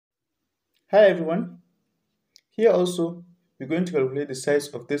Hi everyone, here also we're going to calculate the size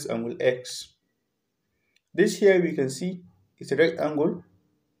of this angle x. This here we can see is a rectangle,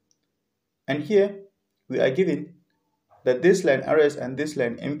 and here we are given that this line RS and this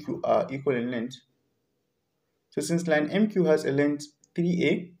line MQ are equal in length. So since line MQ has a length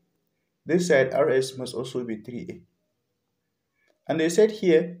 3a, this side RS must also be 3a. And they said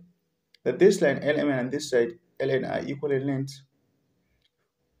here that this line LMN and this side LN are equal in length.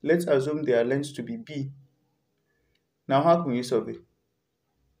 Let's assume their lengths to be b. Now how can we solve it?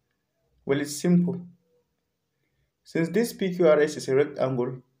 Well, it's simple. Since this PQRS is a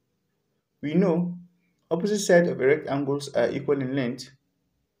rectangle, we know opposite sides of a rectangles are equal in length.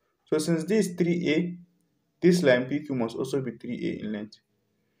 So since this is 3a, this line PQ must also be 3a in length.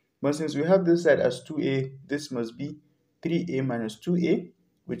 But since we have this side as 2a, this must be 3a minus 2a,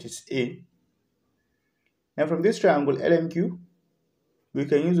 which is a. And from this triangle LMQ, we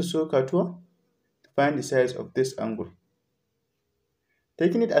can use the SOHCAHTOA to find the size of this angle.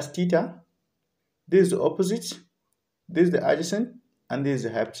 Taking it as theta, this is the opposite, this is the adjacent, and this is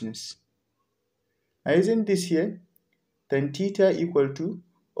the hypotenuse. Now using this here, tan theta equal to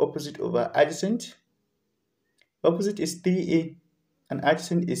opposite over adjacent. Opposite is 3a and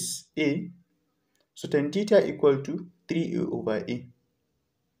adjacent is a. So tan theta equal to 3a over a.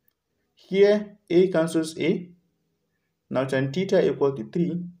 Here a cancels a. Now tan theta equal to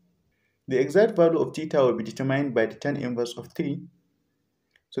 3. The exact value of theta will be determined by the tan inverse of 3.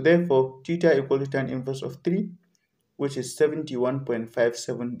 So therefore theta equal to tan inverse of 3, which is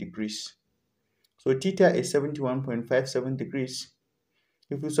 71.57 degrees. So theta is 71.57 degrees.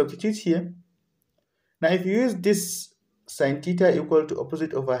 If we substitute here, now if you use this sine theta equal to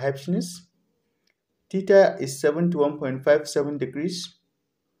opposite over hypotenuse, theta is 71.57 degrees,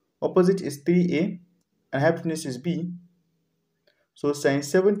 opposite is 3a, and hypotenuse is b. So sine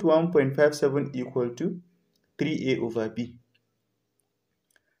 71.57 equal to 3a over b.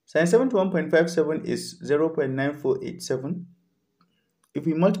 Sine 71.57 is 0.9487. If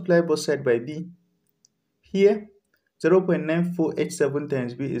we multiply both sides by b, here 0.9487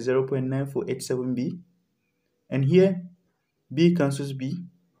 times b is 0.9487b, and here b cancels b.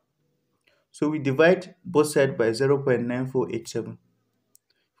 So we divide both sides by 0.9487.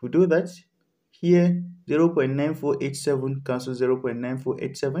 If we do that, here 0.9487 cancels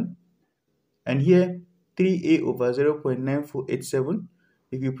 0.9487, and here 3a over 0.9487,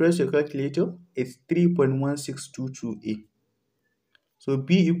 if you press your calculator, it's 3.1622a. So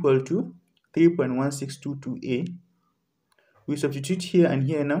b equal to 3.1622a. We substitute here and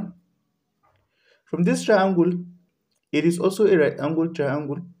here now. From this triangle, it is also a right angle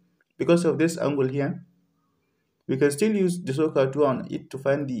triangle because of this angle here. We can still use the SOHCAHTOA on it to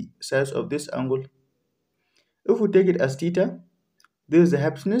find the size of this angle. If we take it as theta, this is the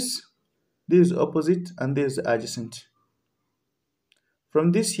hypotenuse, this is the opposite, and this is the adjacent.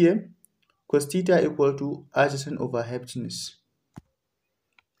 From this here, cos theta equal to adjacent over hypotenuse.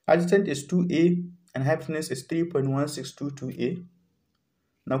 Adjacent is 2a and hypotenuse is 3.1622a.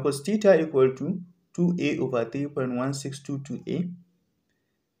 Now cos theta equal to 2a over 3.1622a.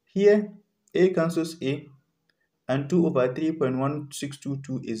 Here a cancels a, and 2 over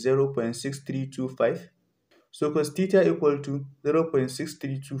 3.1622 is 0.6325. So cos theta equal to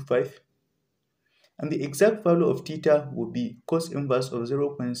 0.6325. And the exact value of theta will be cos inverse of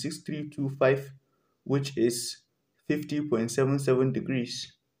 0.6325, which is 50.77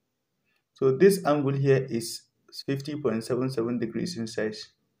 degrees. So this angle here is 50.77 degrees in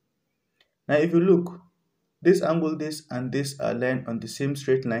size. Now if you look, this angle, this and this are aligned on the same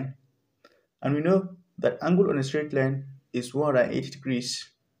straight line. And we know that angle on a straight line is 180 degrees.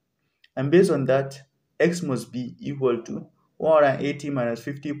 And based on that, x must be equal to 180 minus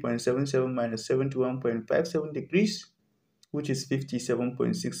 50.77 minus 71.57 degrees, which is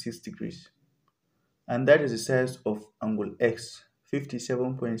 57.66 degrees. And that is the size of angle x,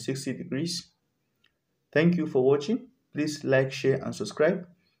 57.60 degrees. Thank you for watching. Please like, share, and subscribe.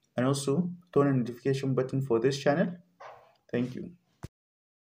 And also turn on the notification button for this channel. Thank you.